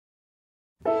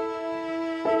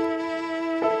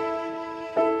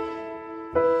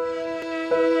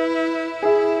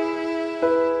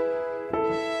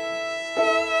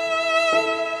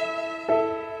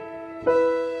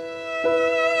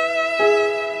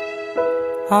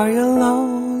Are you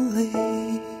lonely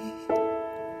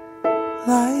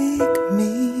like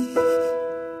me?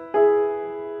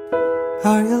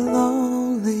 Are you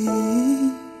lonely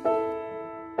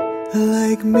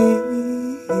like me?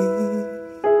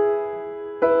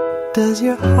 Does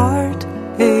your heart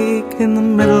ache in the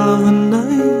middle of the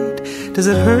night? Does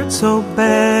it hurt so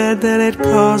bad that it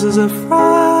causes a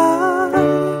fright?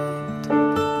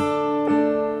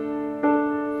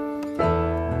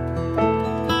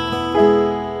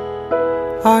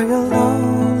 Are you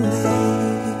lonely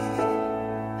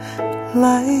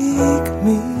like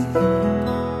me?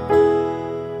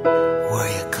 Were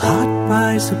you caught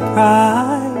by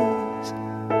surprise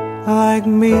like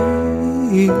me?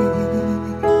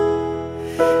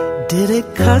 Did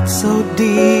it cut so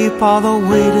deep all the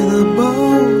way to the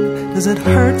bone? Does it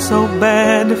hurt so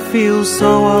bad to feel so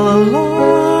all alone?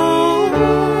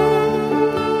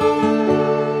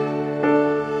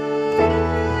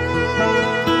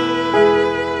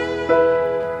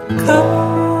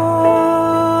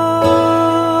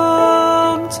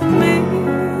 Come to me.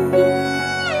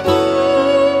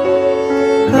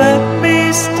 Let me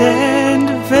stand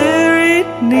very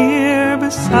near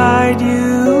beside you.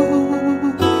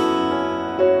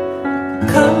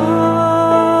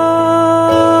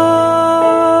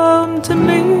 Come to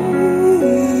me.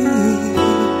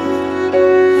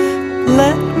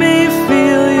 Let me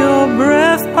feel your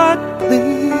breath, but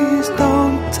please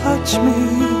don't touch me.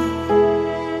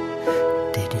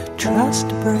 Did your trust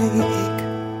break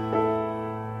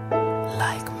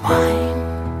like mine?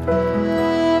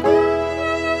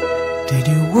 Did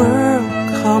your world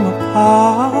come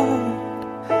apart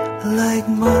like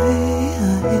mine?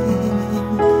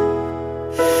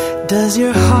 Does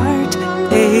your heart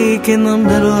ache in the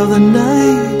middle of the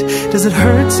night? Does it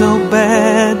hurt so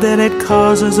bad that it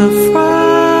causes a fright?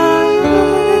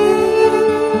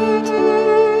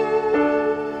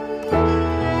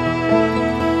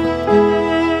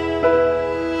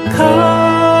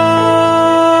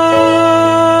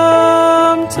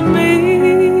 Come to me.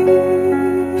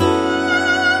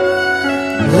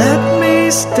 Let me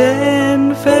stand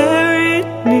very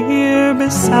near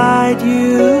beside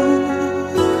you.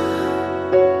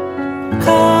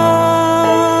 Come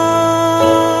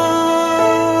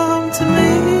to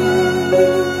me.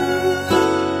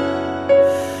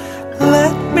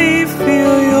 Let me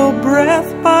feel your breath,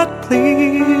 but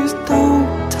please don't